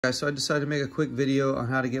Guys, so I decided to make a quick video on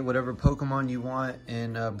how to get whatever Pokemon you want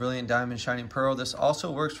in Brilliant Diamond Shining Pearl. This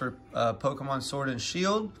also works for Pokemon Sword and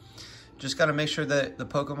Shield. Just got to make sure that the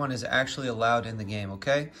Pokemon is actually allowed in the game,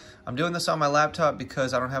 okay? I'm doing this on my laptop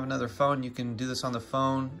because I don't have another phone. You can do this on the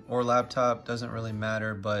phone or laptop, doesn't really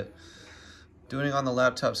matter, but doing it on the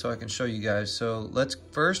laptop so I can show you guys. So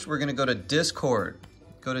first we're gonna go to Discord.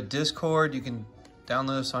 Go to Discord, you can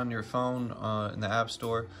download this on your phone in the App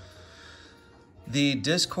Store. The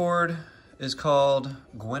Discord is called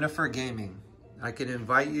Gwynnifer Gaming. I can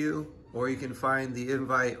invite you, or you can find the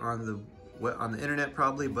invite on the internet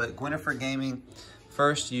probably, but Gwynnifer Gaming,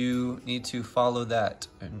 first you need to follow that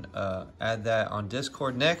and add that on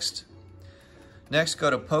Discord. Next, go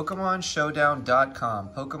to PokemonShowdown.com.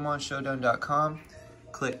 PokemonShowdown.com,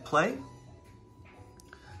 click play,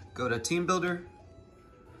 go to Team Builder.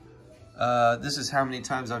 This is how many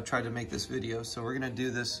times I've tried to make this video, so we're gonna do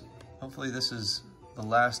this. Hopefully this is the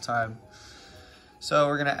last time. So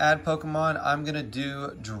we're gonna add Pokemon. I'm gonna do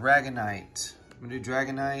Dragonite. I'm gonna do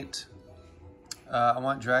Dragonite. I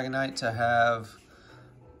want Dragonite to have,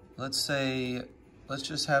 let's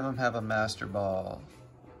just have him have a Master Ball.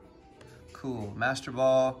 Cool, Master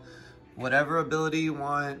Ball. Whatever ability you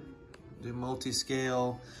want, do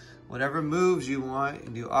multi-scale. Whatever moves you want, you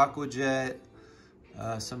can do Aqua Jet.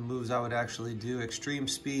 Some moves I would actually do, Extreme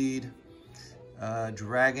Speed,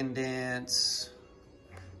 Dragon Dance,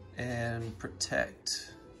 and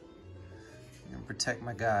Protect. I'm gonna protect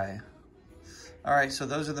my guy. All right, so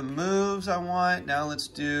those are the moves I want. Now let's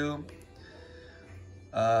do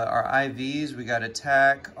our IVs. We got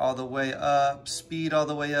Attack all the way up, Speed all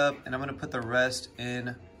the way up, and I'm gonna put the rest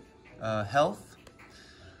in Health.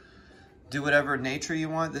 Do whatever nature you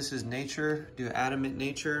want. This is nature, do Adamant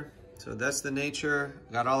Nature. So that's the nature,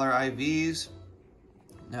 got all our IVs.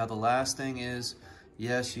 Now the last thing is,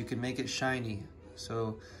 yes, you can make it shiny.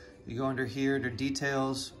 So you go under here to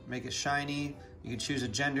details, make it shiny. You can choose a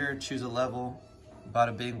gender, choose a level,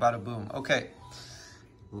 bada bing, bada boom. Okay,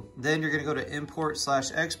 then you're gonna go to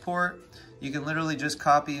import/export. You can literally just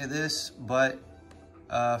copy this, but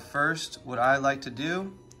first, what I like to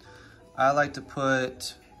do, I like to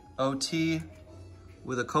put OT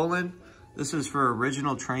with a colon. This is for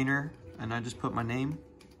original trainer, and I just put my name.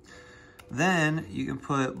 Then you can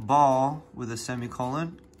put ball with a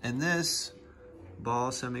semicolon, and this ball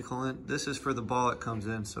semicolon, this is for the ball it comes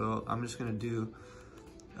in. So I'm just gonna do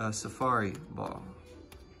Safari Ball.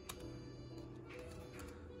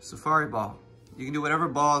 Safari Ball. You can do whatever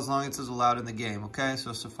ball as long as it's allowed in the game, okay?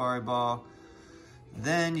 So Safari Ball.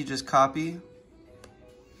 Then you just copy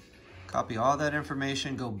all that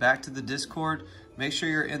information, go back to the Discord. Make sure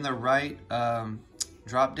you're in the right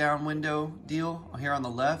drop-down window deal here on the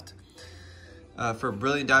left. For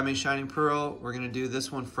Brilliant Diamond Shining Pearl, we're gonna do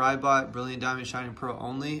this one, Frybot, Brilliant Diamond Shining Pearl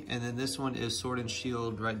only, and then this one is Sword and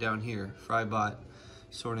Shield right down here, Frybot,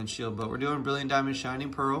 Sword and Shield, but we're doing Brilliant Diamond Shining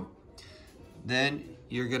Pearl. Then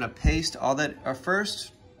you're gonna paste all that,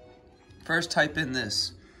 first type in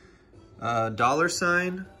this,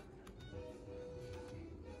 $,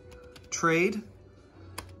 trade,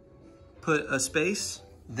 put a space,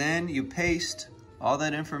 then you paste all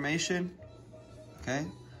that information, okay?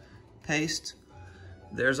 Paste,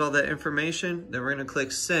 there's all that information, then we're gonna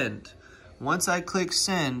click send. Once I click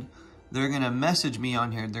send, they're gonna message me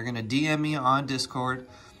on here. They're gonna DM me on Discord.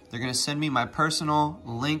 They're gonna send me my personal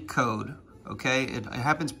link code, okay? It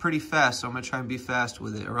happens pretty fast, so I'm gonna try and be fast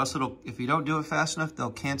with it, or else if you don't do it fast enough,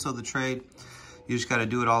 they'll cancel the trade. You just gotta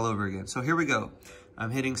do it all over again. So here we go.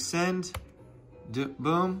 I'm hitting send,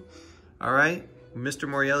 boom. All right, Mr.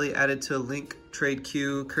 Morielli added to link trade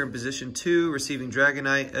queue, current position 2, receiving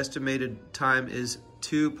Dragonite, estimated time is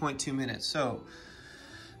 2.2 minutes. So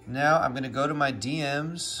now I'm gonna go to my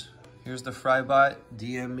DMs. Here's the Frybot,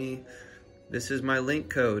 DM me. This is my link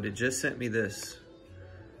code, it just sent me this.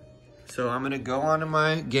 So I'm gonna go onto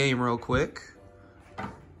my game real quick.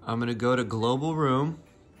 I'm gonna go to global room.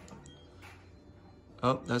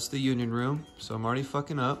 Oh, that's the union room, so I'm already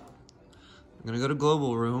fucking up. I'm gonna go to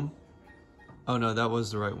global room. Oh no, that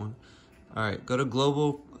was the right one. All right, go to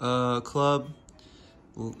global club,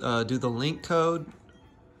 do the link code.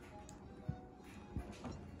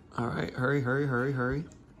 All right, hurry, hurry, hurry, hurry.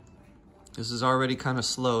 This is already kind of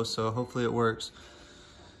slow, so hopefully it works.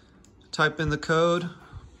 Type in the code,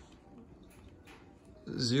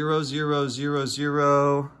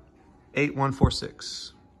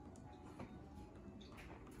 00008146.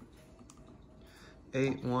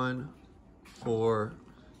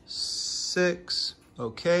 8146.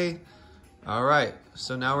 Okay. All right.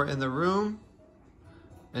 So now we're in the room,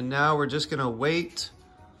 and now we're just gonna wait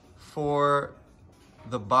for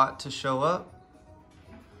the bot to show up.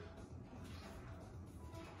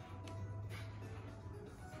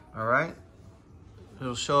 All right.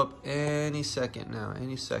 It'll show up any second now,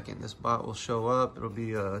 any second. This bot will show up. It'll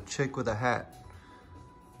be a chick with a hat.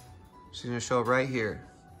 She's gonna show up right here.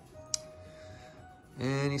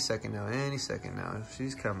 Any second now, any second now.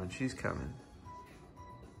 She's coming, she's coming.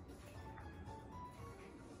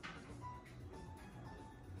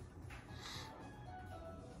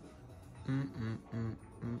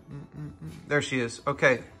 There she is,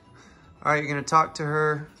 okay. All right, you're gonna talk to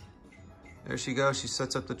her. There she goes, she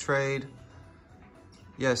sets up the trade.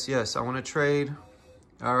 Yes, yes, I wanna trade.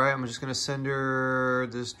 All right, I'm just gonna send her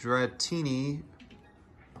this Dratini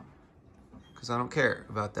because I don't care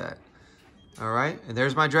about that. All right, and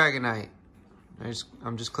there's my Dragonite.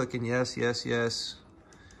 I'm just clicking yes, yes, yes.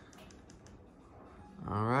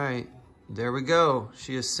 All right, there we go.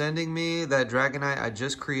 She is sending me that Dragonite I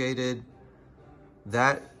just created.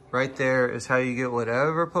 That right there is how you get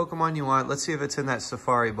whatever Pokemon you want. Let's see if it's in that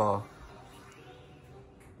Safari Ball.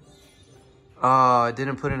 Oh, I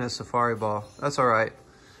didn't put in a Safari Ball. That's all right.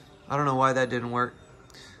 I don't know why that didn't work.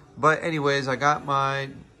 But anyways, I got my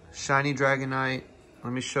shiny Dragonite.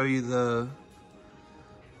 Let me show you the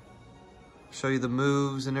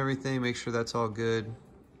moves and everything. Make sure that's all good.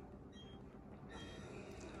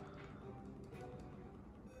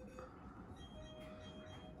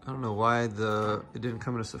 I don't know why it didn't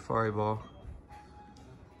come in a Safari Ball.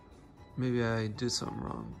 Maybe I did something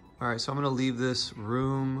wrong. All right, so I'm gonna leave this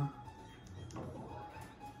room.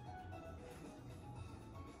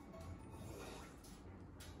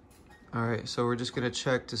 All right, so we're just gonna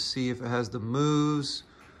check to see if it has the moves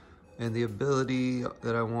and the ability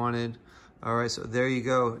that I wanted. All right, so there you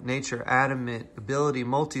go. Nature, adamant, ability,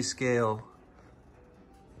 multi-scale.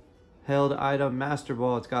 Held item, master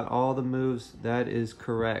ball. It's got all the moves. That is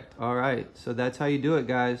correct. All right, so that's how you do it,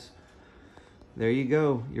 guys. There you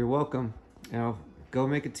go. You're welcome. Now, go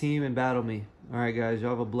make a team and battle me. All right, guys, y'all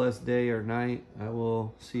have a blessed day or night. I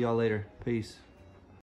will see y'all later. Peace.